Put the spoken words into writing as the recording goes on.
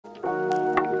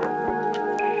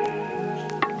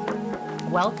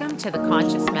Welcome to the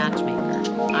Conscious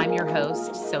Matchmaker. I'm your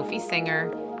host, Sophie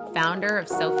Singer, founder of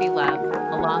Sophie Love,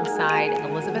 alongside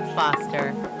Elizabeth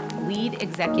Foster, lead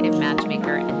executive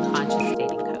matchmaker and conscious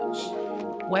dating coach.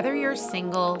 Whether you're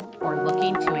single or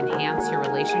looking to enhance your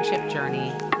relationship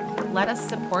journey, let us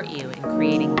support you in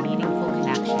creating meaningful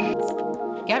connections.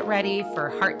 Get ready for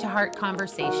heart-to-heart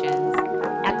conversations,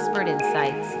 expert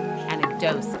insights, and a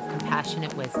dose of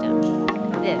compassionate wisdom.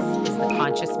 This is the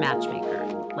Conscious Matchmaker.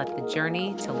 Let the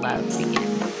journey to love begin.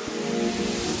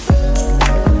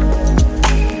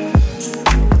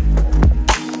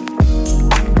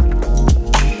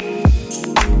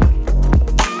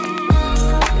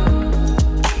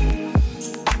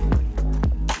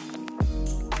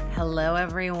 Hello,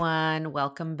 everyone.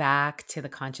 Welcome back to the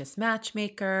Conscious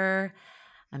Matchmaker.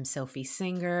 I'm Sophie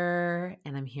Singer,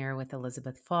 and I'm here with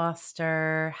Elizabeth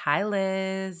Foster. Hi,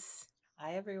 Liz.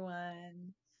 Hi,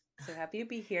 everyone. So happy to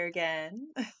be here again.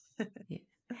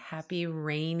 Happy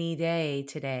rainy day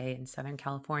today in Southern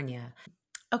California.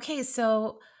 Okay,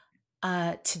 so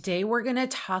today we're going to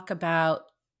talk about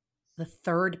the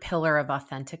third pillar of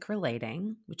authentic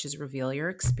relating, which is reveal your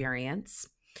experience.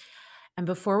 And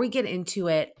before we get into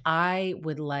it, I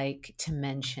would like to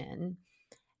mention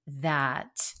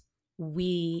that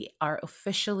we are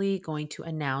officially going to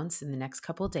announce in the next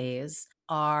couple of days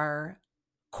our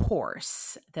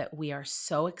course that we are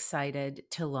so excited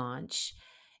to launch.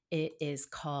 It is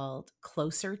called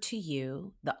Closer to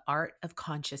You, the Art of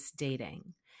Conscious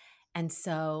Dating. And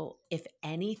so, if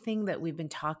anything that we've been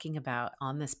talking about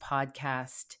on this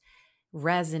podcast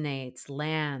resonates,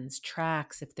 lands,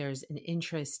 tracks, if there's an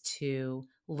interest to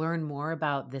learn more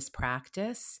about this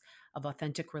practice of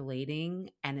authentic relating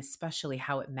and especially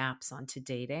how it maps onto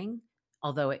dating,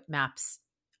 although it maps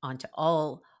onto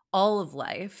all of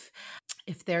life,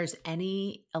 if there's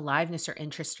any aliveness or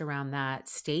interest around that,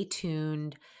 stay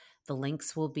tuned. The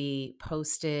links will be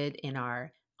posted on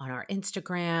our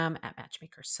Instagram at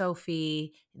Matchmaker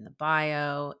Sophie in the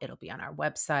bio. It'll be on our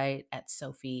website at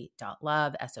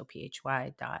sophie.love,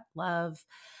 SOPHY.love.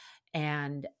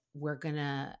 And we're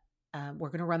gonna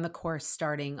run the course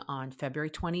starting on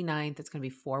February 29th. It's gonna be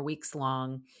 4 weeks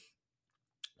long,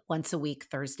 once a week,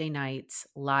 Thursday nights,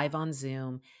 live on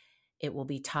Zoom. It will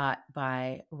be taught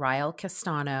by Ryle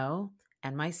Castano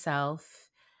and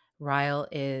myself. Ryle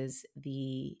is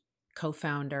the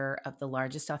co-founder of the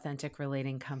largest authentic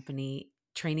relating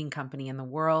training company in the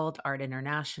world, Art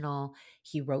International.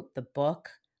 He wrote the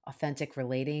book, Authentic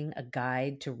Relating, A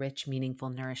Guide to Rich, Meaningful,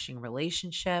 Nourishing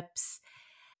Relationships.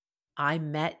 I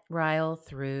met Ryle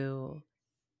through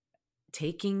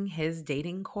taking his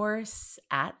dating course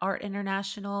at Art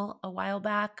International a while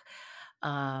back.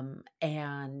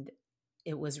 And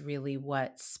it was really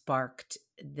what sparked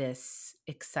this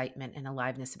excitement and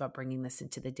aliveness about bringing this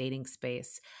into the dating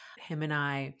space. Him and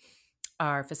I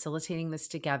are facilitating this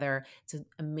together. It's an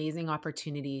amazing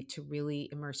opportunity to really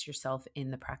immerse yourself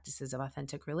in the practices of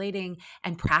authentic relating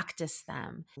and practice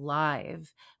them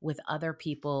live with other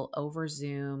people over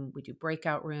Zoom. We do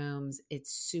breakout rooms.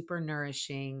 It's super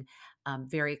nourishing. I'm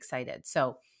very excited.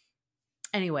 So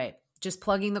anyway, just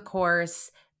plugging the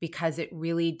course because it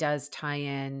really does tie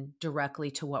in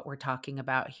directly to what we're talking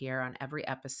about here on every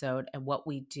episode and what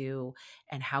we do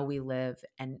and how we live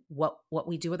and what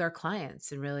we do with our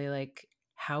clients and really like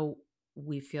how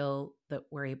we feel that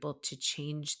we're able to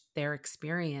change their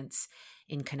experience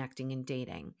in connecting and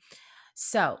dating.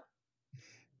 So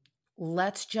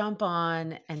let's jump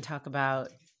on and talk about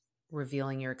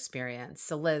revealing your experience.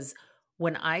 So Liz,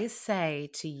 when I say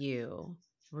to you,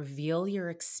 reveal your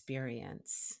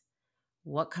experience,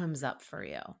 what comes up for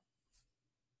you?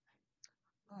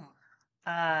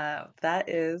 That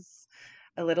is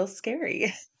a little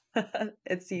scary.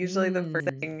 It's usually the first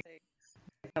Mm. thing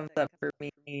that comes up for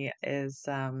me is,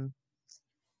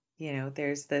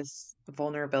 there's this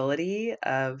vulnerability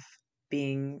of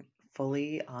being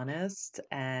fully honest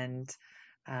and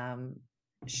um,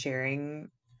 sharing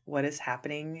what is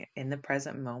happening in the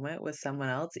present moment with someone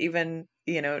else, even,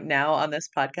 now on this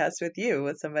podcast with you,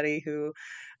 with somebody who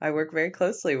I work very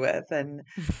closely with. And,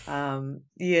 and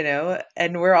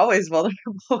we're always vulnerable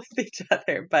with each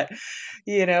other. But,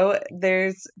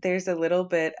 there's a little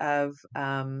bit of,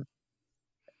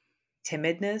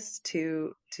 timidness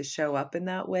to show up in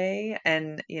that way.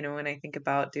 And when I think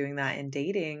about doing that in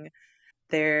dating,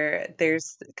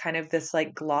 there's kind of this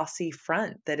like glossy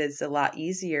front that is a lot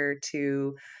easier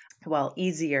to, well,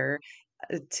 easier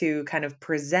to kind of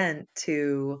present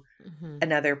to Mhm.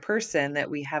 another person that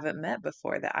we haven't met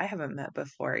before, that I haven't met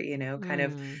before, kind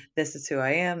of, Mm. this is who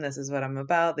I am, this is what I'm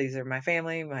about, these are my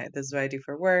family, this is what I do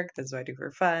for work, this is what I do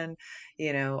for fun,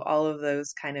 all of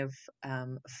those kind of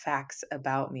facts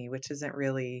about me, which isn't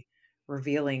really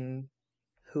revealing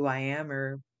who I am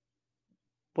or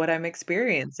what I'm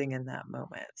experiencing in that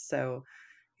moment. So,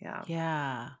 yeah.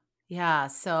 Yeah. Yeah.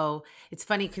 So it's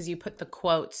funny because you put the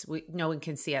quotes, no one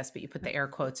can see us, but you put the air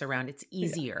quotes around it's Yeah.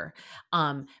 easier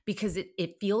because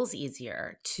it feels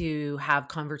easier to have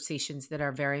conversations that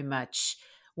are very much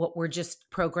what we're just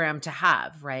programmed to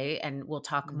have, right? And we'll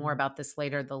talk more Mhm. about this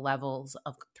later, the levels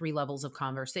of three levels of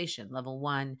conversation. Level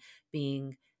one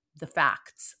being the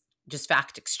facts, just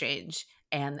fact exchange.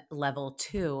 And level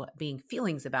two being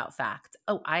feelings about fact.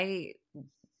 Oh, I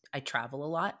travel a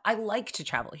lot. I like to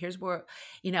travel. Here's where,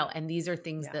 and these are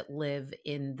things Yeah. that live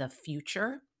in the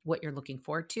future, what you're looking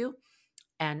forward to,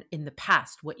 and in the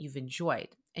past, what you've enjoyed.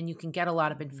 And you can get a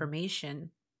lot of Mhm.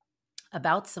 information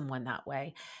about someone that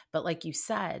way. But like you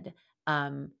said,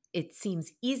 it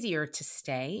seems easier to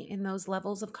stay in those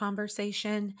levels of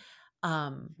conversation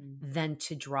Mhm. than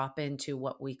to drop into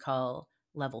what we call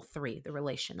level three, the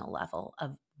relational level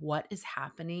of what is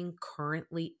happening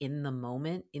currently in the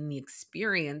moment, in the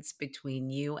experience between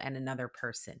you and another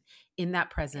person in that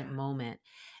present Yeah. moment.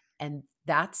 And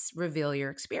that's reveal your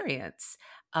experience.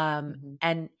 Mhm.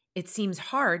 And it seems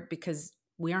hard because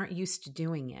we aren't used to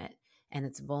doing it and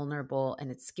it's vulnerable and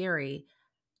it's scary.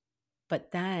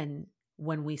 But then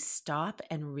when we stop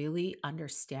and really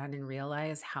understand and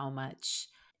realize how much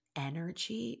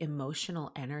energy,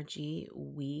 emotional energy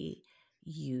we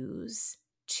use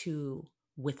to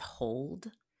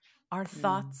withhold our Mm.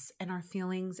 thoughts and our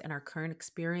feelings and our current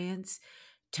experience,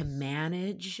 to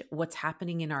manage what's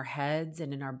happening in our heads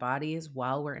and in our bodies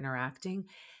while we're interacting,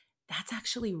 that's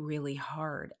actually really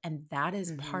hard. And that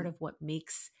is part Mhm. of what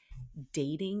makes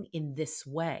dating in this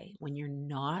way, when you're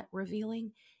not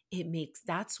revealing,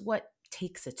 that's what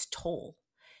takes its toll,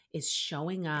 is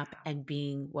showing up Yeah. and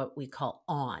being what we call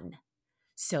on.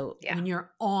 So Yeah. when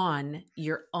you're on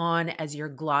as your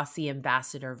glossy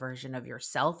ambassador version of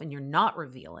yourself and you're not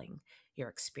revealing your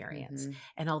experience. Mhm.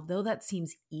 And although that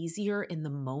seems easier in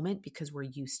the moment because we're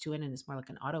used to it and it's more like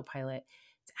an autopilot,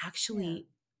 it's Yeah. actually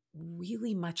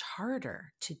really much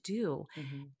harder to do.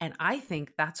 Mhm. And I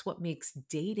think that's what makes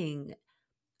dating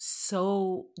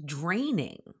so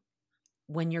draining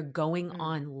when you're going Mm.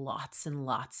 on lots and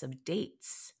lots of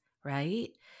dates,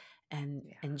 right? And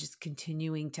Yeah. just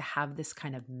continuing to have this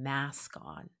kind of mask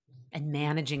on and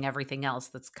managing everything else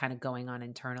that's kind of going on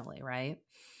internally, right?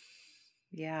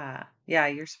 Yeah. Yeah,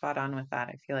 you're spot on with that.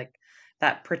 I feel like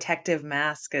that protective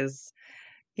mask is,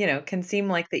 can seem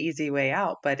like the easy way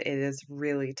out, but it is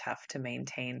really tough to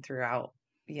maintain throughout,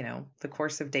 the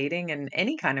course of dating and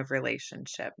any kind of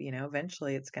relationship.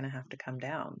 Eventually it's going to have to come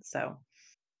down. So,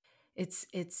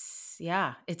 It's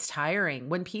yeah, it's tiring.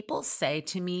 When people say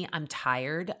to me, "I'm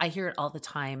tired," I hear it all the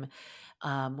time.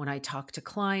 When I talk to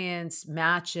clients,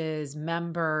 matches,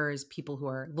 members, people who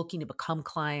are looking to become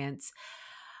clients,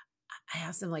 I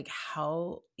ask them like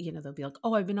how, they'll be like,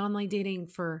 "Oh, I've been online dating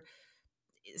for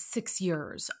 6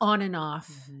 years, on and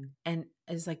off," mhm. and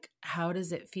it's like, "How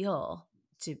does it feel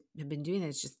to have been doing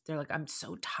this?" Just they're like, "I'm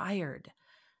so tired.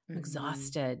 I'm Mhm.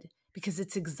 exhausted," because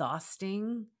it's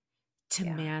exhausting to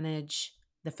Yeah. manage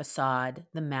the facade,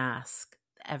 the mask,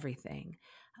 everything.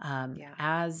 Yeah.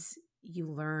 As you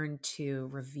learn to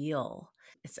reveal,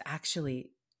 it's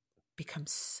actually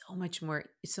becomes so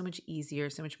much easier,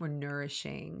 so much more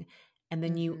nourishing. And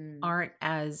then you Mhm. aren't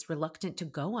as reluctant to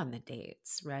go on the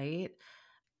dates, right?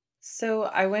 So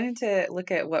I wanted to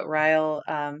look at what Ryle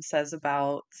says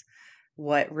about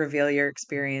what reveal your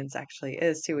experience actually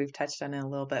is too. We've touched on it a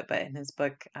little bit, but in his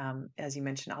book, as you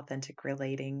mentioned, Authentic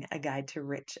Relating, a guide to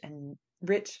rich,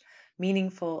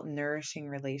 meaningful, nourishing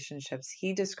relationships,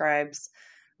 he describes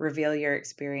reveal your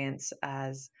experience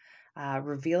as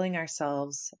revealing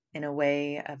ourselves in a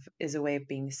way of is a way of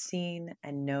being seen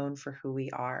and known for who we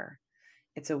are.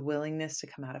 It's a willingness to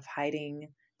come out of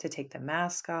hiding, to take the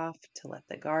mask off, to let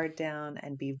the guard down,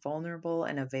 and be vulnerable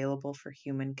and available for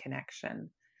human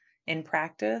connection. In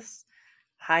practice,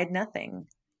 hide nothing,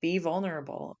 be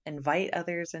vulnerable, invite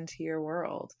others into your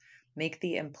world. Make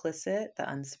the implicit, the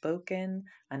unspoken,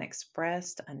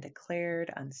 unexpressed,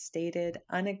 undeclared, unstated,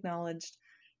 unacknowledged,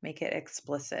 make it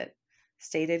explicit,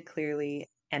 stated clearly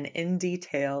and in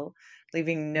detail,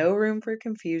 leaving no room for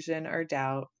confusion or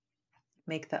doubt.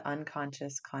 Make the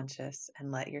unconscious conscious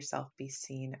and let yourself be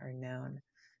seen or known,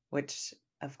 which,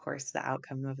 of course, the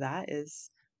outcome of that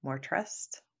is more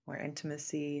trust, more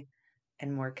intimacy,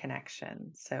 and more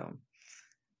connection. So,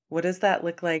 What does that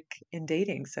look like in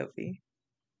dating, Sophie?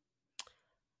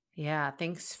 Yeah,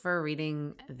 thanks for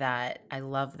reading that. I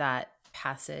love that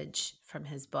passage from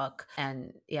his book.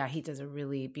 And yeah, he does a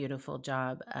really beautiful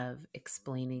job of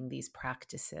explaining these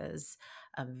practices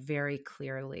very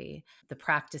clearly, the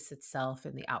practice itself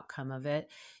and the outcome of it.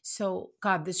 So,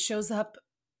 God, this shows up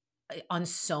on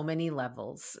so many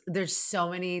levels. There's so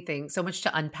many things, so much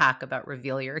to unpack about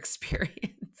reveal your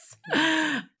experience.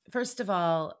 Mhm. First of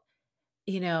all,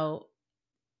 you know,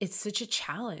 it's such a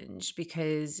challenge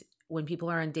because when people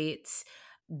are on dates,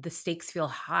 the stakes feel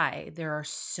high. There are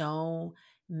so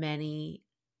many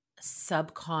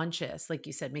subconscious, like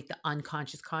you said, make the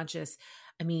unconscious conscious.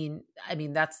 I mean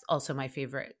that's also my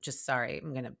favorite. Just sorry,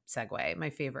 I'm going to segue. My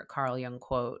favorite Carl Jung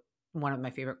quote, one of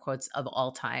my favorite quotes of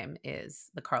all time is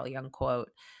the Carl Jung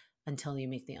quote, until you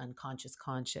make the unconscious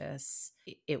conscious,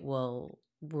 it will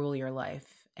rule your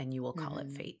life and you will call it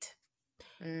Mhm. fate.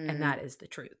 And Mm, that is the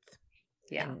truth.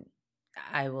 yeah. And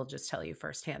I will just tell you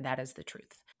firsthand, that is the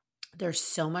truth. There's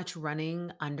so much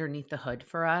running underneath the hood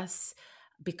for us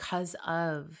because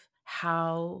of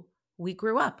how we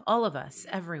grew up, all of us,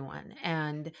 everyone.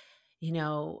 And,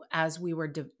 as we were,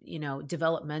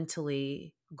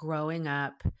 developmentally growing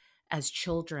up as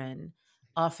children,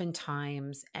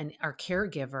 oftentimes, and our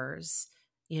caregivers,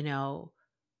 you know,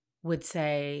 would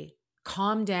say,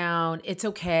 calm down, it's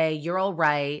okay, you're all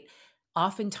right.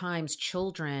 Oftentimes,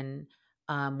 children,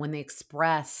 when they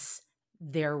express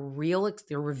they're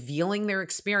revealing their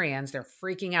experience, they're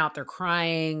freaking out, they're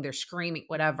crying, they're screaming, Mhm.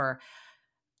 whatever.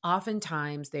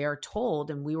 Oftentimes they are told,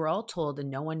 and we were all told,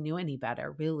 and no one knew any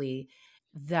better, really,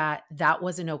 that that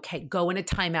wasn't okay. Go in a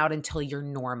timeout until you're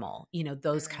normal,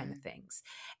 those kind of Mm, things.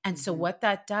 And so, mhm, what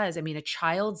that does, I mean, a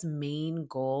child's main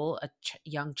goal,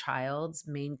 young child's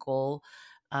main goal,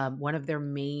 one of their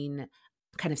main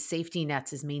kind of safety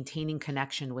nets is maintaining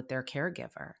connection with their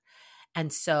caregiver.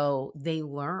 And so they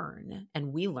learn,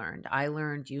 and we learned, I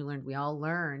learned, you learned, we all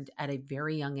learned at a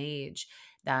very young age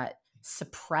that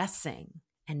suppressing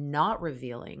and not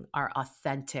revealing our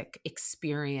authentic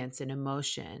experience and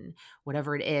emotion,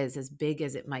 whatever it is, as big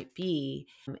as it might be,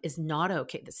 is not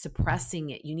okay. That suppressing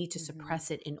it, you need to mhm,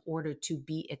 suppress it in order to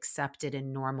be accepted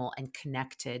and normal and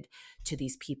connected to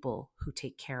these people who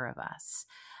take care of us.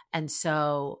 And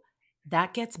so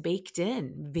that gets baked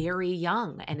in very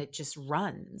young and it just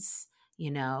runs.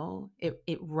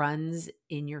 It runs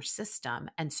in your system,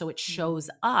 and so it shows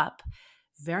mhm, up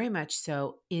very much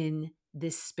so in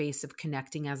this space of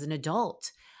connecting as an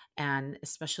adult. And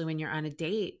especially when you're on a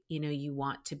date, you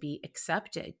want to be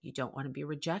accepted, you don't want to be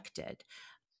rejected.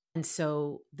 And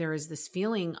so there is this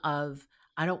feeling of,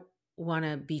 I don't want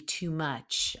to be too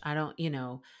much. I don't,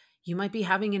 you might be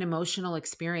having an emotional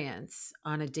experience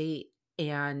on a date.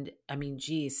 And I mean,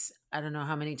 geez, I don't know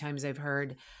how many times I've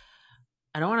heard,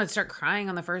 I don't want to start crying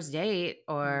on the first date.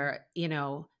 Or, mm,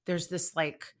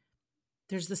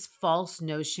 there's this false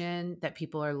notion that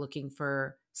people are looking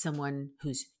for someone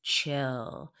who's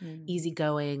chill, mm,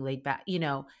 easygoing, laid back,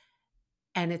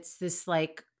 and it's this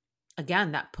like,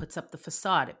 again, that puts up the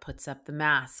facade. It puts up the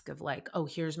mask of like, oh,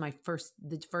 here's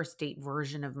the first date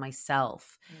version of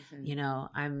myself. mhm,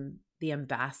 I'm the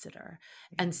ambassador.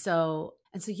 yeah. And so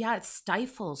yeah, it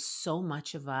stifles so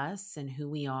much of us and who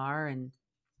we are and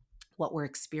what we're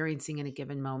experiencing in a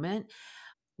given moment.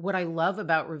 What I love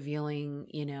about reveal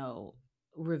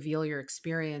your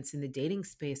experience in the dating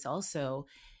space also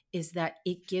is that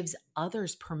it gives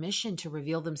others permission to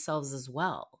reveal themselves as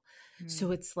well. So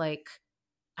Mm, it's like,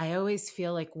 I always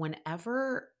feel like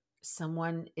whenever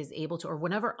someone is able to, or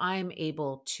whenever I'm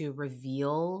able to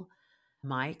reveal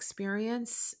my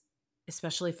experience,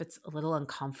 especially if it's a little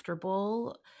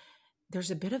uncomfortable,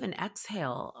 there's a bit of an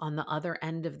exhale on the other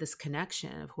end of this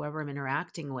connection of whoever I'm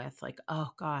interacting with. Like,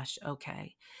 oh gosh,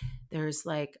 okay. There's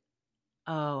like,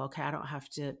 oh, okay, I don't have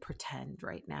to pretend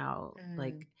right now. mm,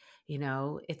 Like,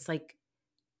 it's like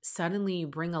suddenly you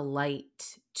bring a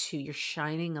light you're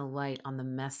shining a light on the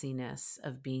messiness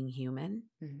of being human.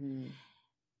 mhm,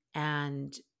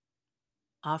 And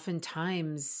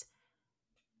oftentimes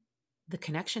the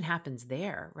connection happens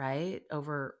there, right?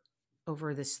 Over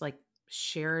this like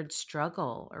shared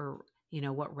struggle, or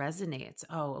what resonates.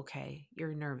 Oh, okay,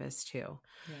 you're nervous too.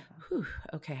 yeah, Whew,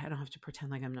 okay, I don't have to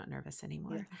pretend like I'm not nervous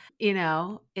yeah,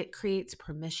 anymore. It creates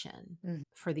permission mm,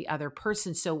 for the other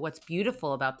person. So what's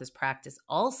beautiful about this practice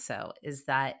also is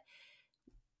that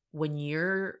when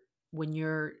you're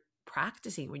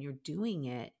practicing, when you're doing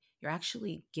it, you're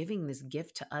actually giving this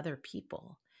gift to other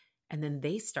people, and then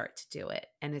they start to do it,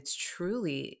 and it's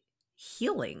truly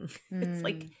healing. It's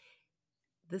like, mm,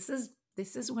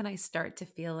 this is when I start to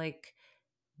feel like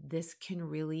this can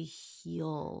really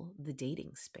heal the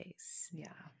dating space,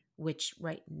 Yeah. which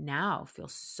right now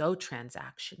feels so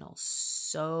transactional,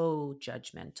 so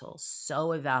judgmental, so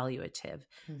evaluative.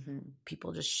 Mhm.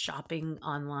 People just shopping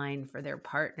online for their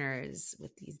partners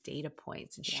with these data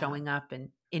points and Yeah. showing up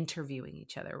and interviewing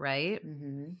each other, right?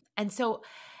 Mhm. And so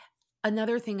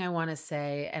another thing I want to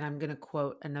say, and I'm going to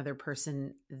quote another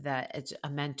person that is a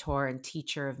mentor and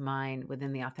teacher of mine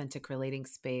within the authentic relating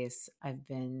space. I've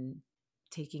been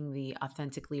taking the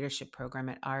authentic leadership program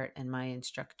at Art, and my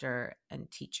instructor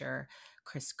and teacher,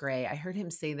 Chris Gray, I heard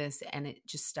him say this and it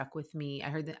just stuck with me. I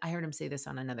heard him say this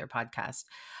on another podcast,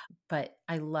 but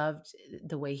I loved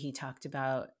the way he talked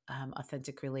about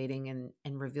authentic relating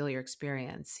and reveal your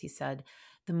experience. He said,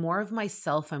 the more of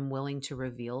myself I'm willing to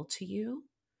reveal to you,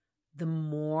 the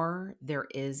more there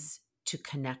is to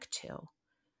connect to.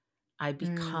 I Mm.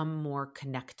 become more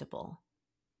connectable.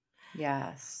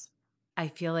 Yes. I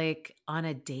feel like on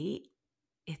a date,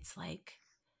 it's like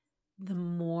the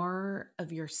more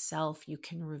of yourself you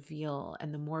can reveal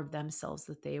and the more of themselves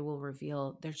that they will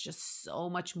reveal, there's just so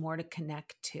much more to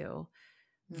connect to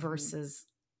Mhm. versus,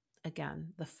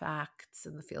 again, the facts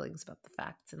and the feelings about the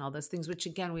facts and all those things, which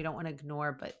again, we don't want to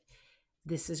ignore, but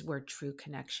this is where true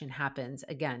connection happens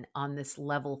again on this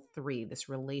level 3, this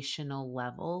relational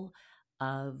level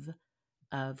of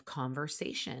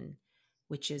conversation,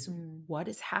 which is Mm. what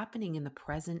is happening in the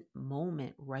present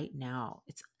moment right now.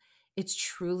 It's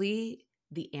truly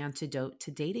the antidote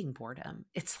to dating boredom.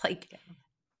 It's like Yeah.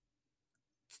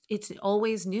 it's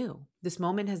always new. This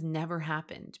moment has never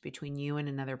happened between you and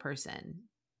another person.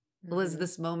 Liz, Mhm.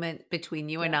 this moment between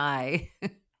you and Yeah. I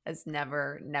has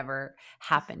never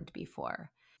happened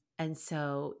before. And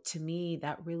so to me,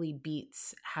 that really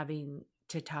beats having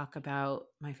to talk about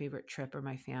my favorite trip or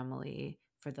my family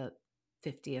for the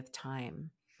 50th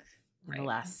time in the Right.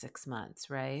 last 6 months,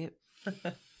 right?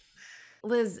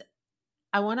 Liz,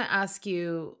 I want to ask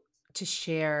you to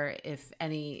share if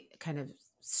any kind of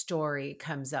story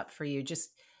comes up for you,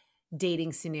 just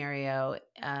dating scenario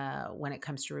when it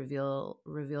comes to reveal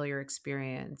your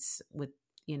experience with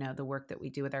the work that we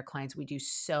do with our clients. We do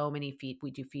so many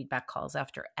we do feedback calls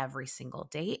after every single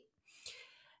date,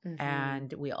 Mhm.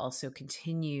 and we also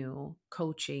continue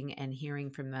coaching and hearing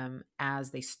from them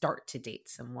as they start to date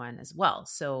someone as well.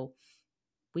 So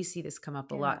we see this come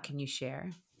up a Yeah. lot. Can you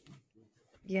share?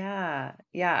 Yeah.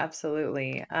 Yeah,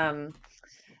 absolutely. One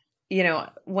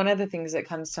of the things that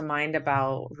comes to mind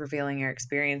about revealing your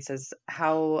experience is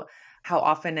how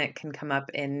often it can come up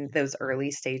in those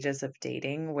early stages of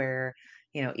dating where,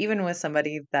 even with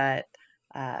somebody that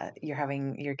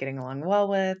you're getting along well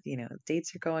with,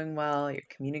 dates are going well, you're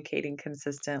communicating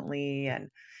consistently, and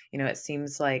it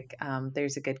seems like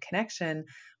there's a good connection.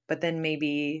 But then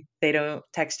maybe they don't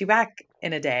text you back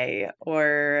in a day,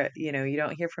 or you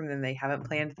don't hear from them. They haven't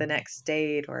planned the next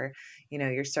date, or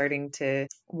you're starting to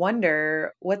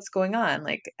wonder what's going on.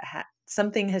 Like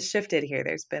something has shifted here.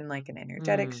 There's been like an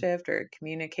energetic Mm. shift or a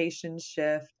communication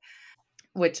shift,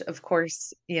 which of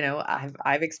course,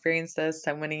 I've experienced this.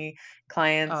 So many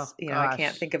clients, Oh I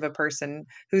can't gosh. think of a person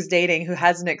who's dating who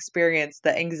hasn't experienced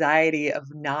the anxiety of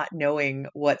not knowing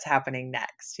what's happening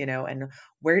next, and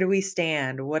where do we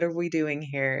stand? What are we doing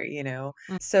here? Mm.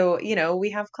 So,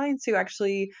 we have clients who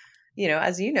actually,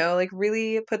 as like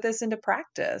really put this into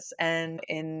practice and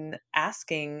in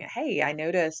asking, hey, I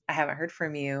noticed I haven't heard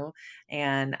from you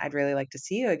and I'd really like to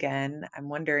see you again. I'm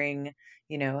wondering,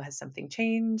 has something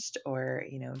changed, or,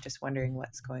 just wondering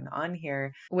what's going on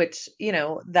here, which,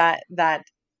 that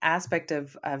aspect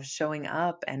of showing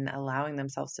up and allowing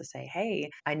themselves to say, hey,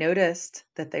 I noticed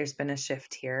that there's been a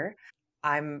shift here.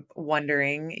 I'm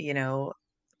wondering,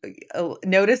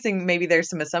 noticing maybe there's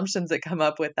some assumptions that come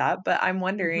up with that, but I'm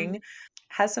wondering, Mhm.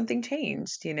 has something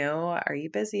changed? Are you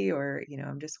busy? Or,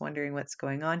 I'm just wondering what's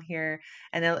going on here.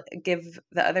 And they'll give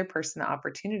the other person the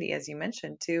opportunity, as you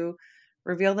mentioned, to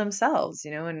reveal themselves,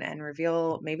 and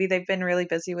reveal maybe they've been really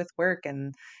busy with work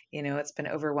and, it's been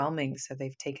overwhelming. So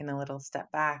they've taken a little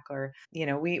step back, or,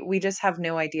 we just have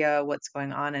no idea what's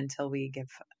going on until we give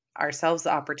ourselves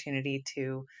the opportunity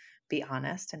to be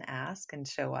honest and ask and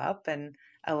show up and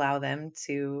allow them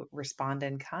to respond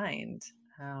in kind.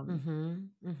 Mhm.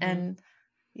 Mhm. And,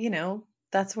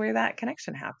 that's where that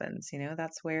connection happens.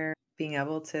 That's where being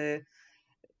able to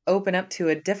open up to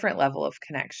a different level of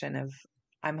connection of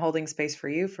I'm holding space for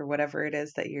you for whatever it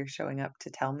is that you're showing up to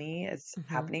tell me is Mhm.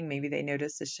 happening. Maybe they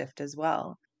notice a shift as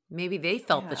well. Maybe they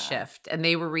felt the Yeah. shift and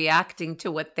they were reacting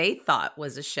to what they thought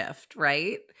was a shift,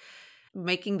 right?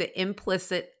 Making the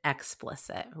implicit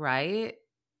explicit, right?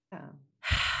 Yeah.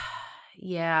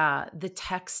 Yeah, the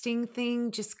texting thing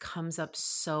just comes up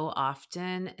so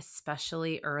often,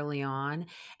 especially early on.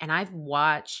 And I've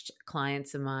watched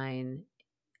clients of mine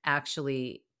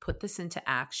actually put this into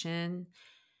action,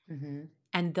 Mhm.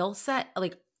 and they'll set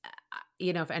like,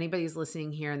 if anybody's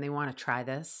listening here and they want to try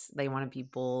this, they want to be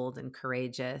bold and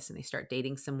courageous, and they start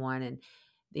dating someone and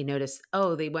they notice,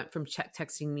 oh, they went from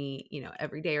texting me,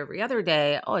 every day or every other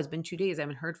day. Oh, it's been 2 days. I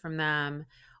haven't heard from them,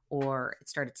 or it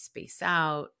started to space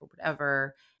out or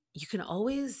whatever. You can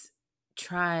always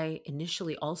try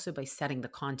initially also by setting the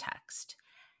context.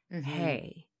 Mhm.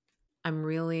 Hey,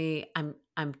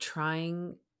 I'm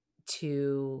trying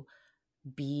to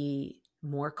be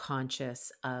more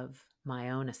conscious of my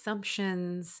own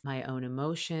assumptions, my own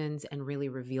emotions, and really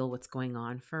reveal what's going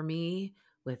on for me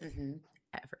with Mhm.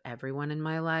 everyone in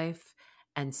my life.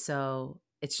 And so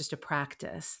it's just a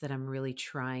practice that I'm really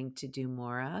trying to do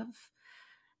more of.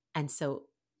 And so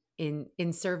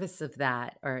in service of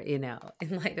that, or in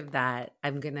light of that,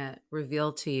 I'm going to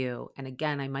reveal to you, and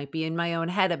again, I might be in my own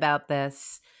head about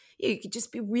this. You could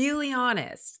just be really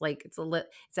honest. Like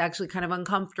it's actually kind of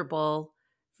uncomfortable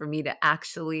for me to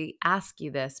actually ask you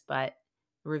this, but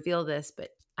reveal this, but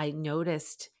I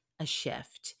noticed a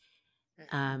shift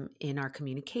Mhm. in our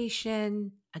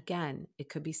communication. Again, it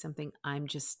could be something I'm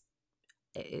just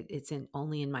it's in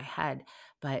only in my head,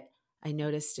 but I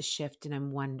noticed a shift and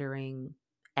I'm wondering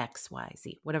X, Y,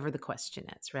 Z, whatever the question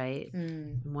is, right?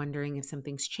 Mm. I'm wondering if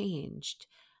something's changed,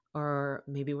 or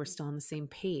maybe we're still on the same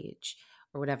page,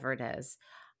 or whatever it is.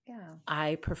 Yeah.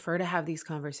 I prefer to have these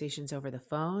conversations over the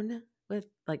phone, with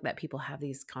like that people have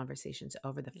these conversations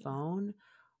over the Yeah. phone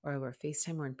or over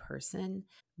FaceTime or in person.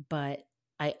 But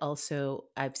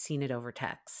I've seen it over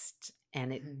text,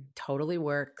 and it Mhm. totally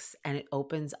works, and it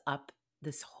opens up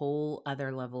this whole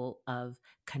other level of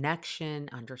connection,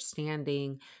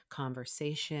 understanding,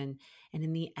 conversation. And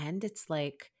in the end, it's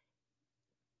like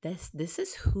this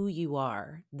is who you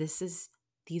are. These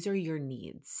are your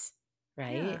needs, Yeah.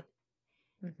 right?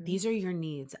 Mhm. These are your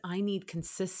needs. I need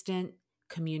consistent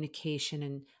communication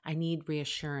and I need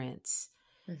reassurance.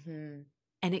 Mhm.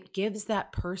 And it gives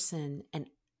that person,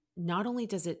 and not only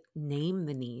does it name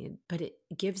the need, but it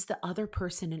gives the other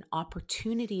person an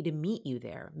opportunity to meet you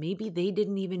there. Maybe they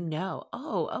didn't even Mhm. know.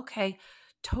 Oh, okay.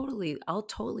 Totally. I'll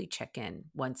totally check in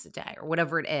once a day or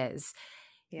whatever it is.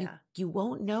 You Yeah. you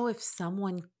won't know if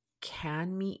someone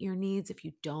can meet your needs if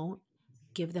you don't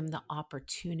give them the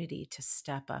opportunity to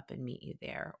step up and meet you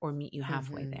there or meet you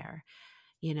halfway Mhm. there.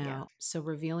 Yeah. So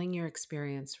revealing your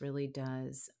experience really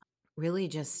does really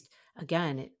just,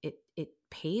 again, it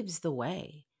paves the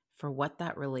way for what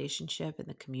that relationship and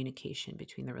the communication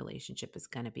between the relationship is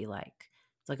going to be like.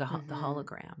 It's like the Mhm.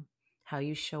 hologram. How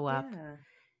you show up Yeah.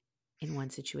 in one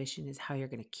situation is how you're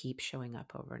going to keep showing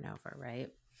up over and over,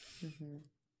 right? Mhm.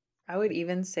 I would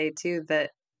even say too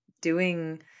that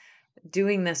doing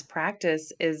doing this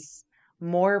practice is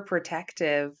more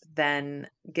protective than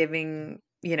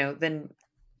than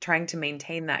trying to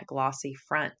maintain that glossy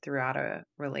front throughout a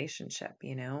relationship,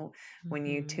 you know? When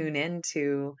you Mhm. tune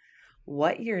into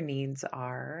what your needs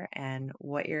are and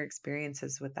what your experience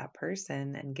is with that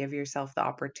person and give yourself the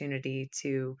opportunity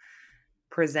to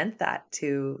present that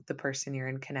to the person you're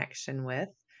in connection with,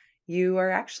 you are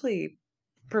actually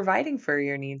providing for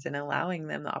your needs and allowing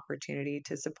them the opportunity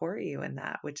to support you in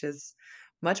that, which is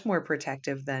much more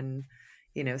protective than,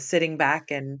 sitting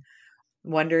back and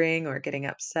wondering or getting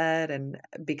upset and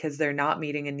because they're not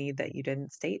meeting a need that you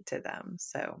didn't state to them.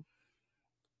 So,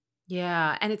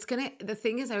 Yeah, and the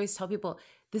thing is, I always tell people,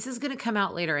 this is gonna come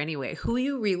out later anyway. Who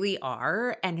you really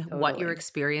are and what your totally.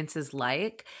 experience is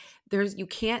like, you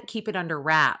can't keep it under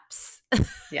wraps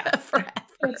Yeah. forever.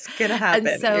 It's gonna And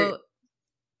happen. so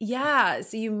yeah,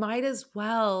 so you might as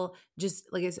well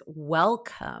just, like I said,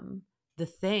 welcome the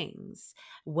things,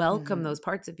 welcome Mhm. those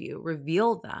parts of you,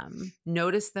 reveal them,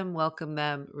 notice them, welcome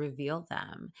them, reveal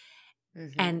them.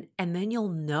 And Mhm. and then you'll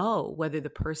know whether the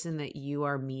person that you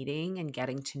are meeting and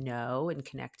getting to know and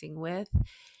connecting with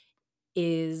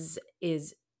is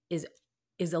is is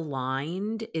is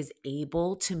aligned, is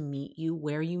able to meet you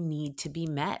where you need to be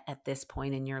met at this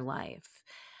point in your life.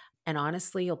 And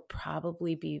honestly, you'll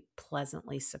probably be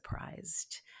pleasantly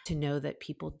surprised to know that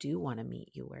people do want to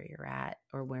meet you where you're at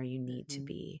or where you need to Mhm.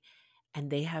 be. And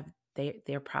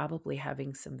they're probably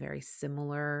having some very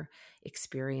similar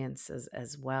experiences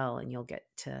as well. And you'll get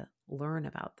to learn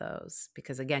about those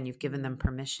because again, you've given them Mhm.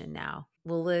 permission now.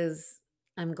 Well, Liz,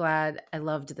 I'm glad. I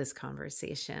loved this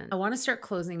conversation. I want to start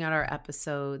closing out our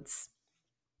episodes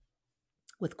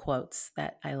with quotes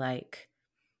that I like.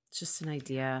 It's just an Yeah.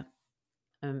 idea.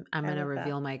 I'm I going to love that.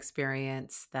 reveal my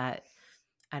experience that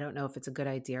I don't know if it's a good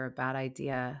idea or a bad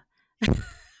idea.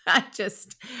 I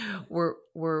just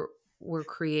we're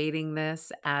creating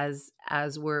this as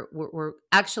we're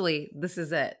actually, this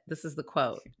is it. This is the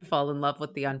quote. Fall in love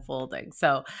with the unfolding.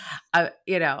 So,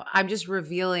 I'm just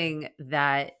revealing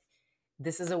that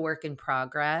this is a work in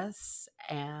progress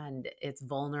and it's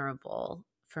vulnerable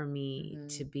for me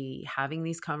to Mhm. be having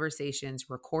these conversations,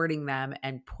 recording them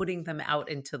and putting them out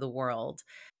into the world.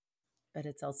 But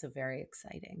it's also very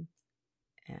exciting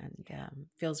and Yeah.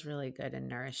 feels really good and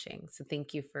nourishing. So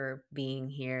thank you for being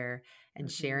here and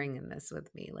Mhm. sharing in this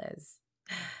with me, Liz.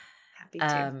 Happy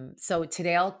to. So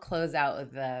today I'll close out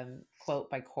with a quote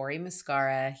by Corey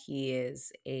Muscara. He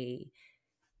is a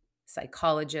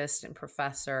psychologist and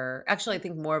professor. Actually, I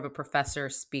think more of a professor,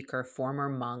 speaker, former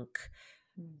monk.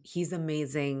 Mm. He's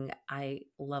amazing. I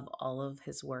love all of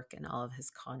his work and all of his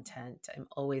content. I'm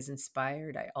always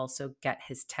inspired. I also get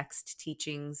his text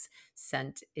teachings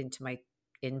sent into my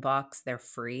inbox. They're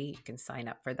free. You can sign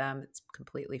up for them. It's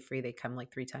completely free. They come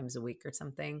like 3 times a week or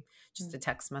something, just a Mm.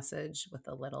 text message with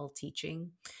a little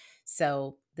teaching.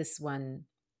 So this one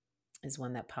is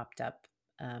one that popped up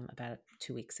about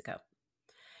 2 weeks ago.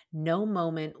 No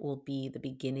moment will be the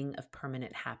beginning of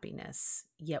permanent happiness,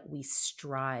 yet we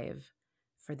strive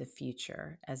for the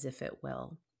future as if it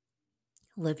will.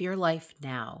 Live your life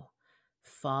now.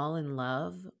 Fall in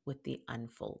love with the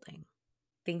unfolding.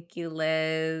 Thank you,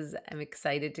 Liz. I'm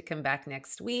excited to come back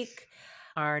next week.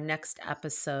 Our next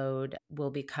episode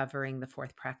will be covering the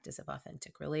fourth practice of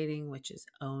authentic relating, which is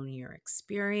own your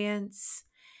experience.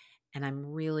 And I'm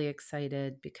really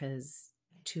excited because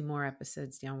 2 more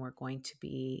episodes down, we're going to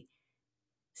be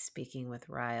speaking with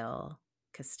Ryle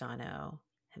Castano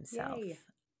Yay. himself.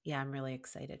 Yeah, I'm really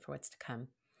excited for what's to come.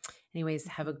 Anyways,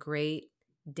 have a Mhm. great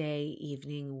day,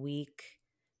 evening, week,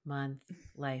 month,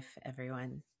 life,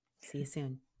 everyone. See you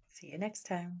soon. See you next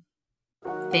time.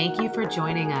 Thank you for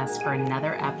joining us for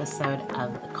another episode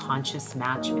of The Conscious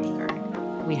Matchmaker.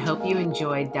 We hope you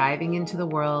enjoyed diving into the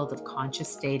world of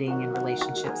conscious dating and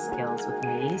relationship skills with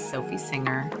me, Sophie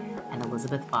Singer, and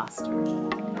Elizabeth Foster.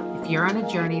 If you're on a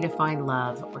journey to find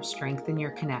love or strengthen your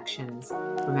connections,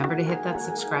 remember to hit that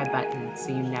subscribe button so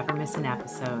you never miss an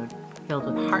episode filled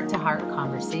with heart-to-heart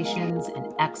conversations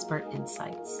and expert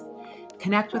insights.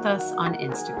 Connect with us on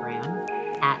Instagram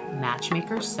at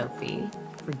MatchmakerSophie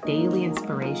for daily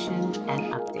inspiration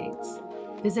and updates.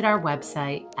 Visit our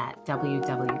website at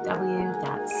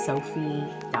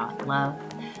www.sophie.love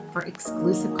for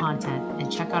exclusive content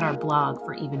and check out our blog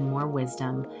for even more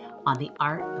wisdom on the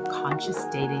art of conscious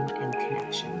dating and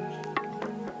connection.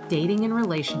 Dating and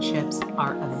relationships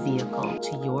are a vehicle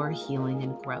to your healing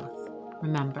and growth.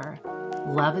 Remember,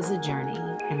 love is a journey,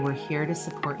 and we're here to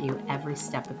support you every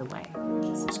step of the way.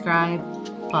 Subscribe,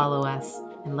 follow us,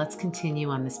 and let's continue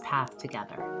on this path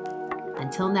together.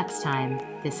 Until next time,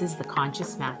 this is the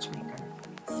Conscious Matchmaker,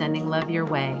 sending love your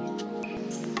way.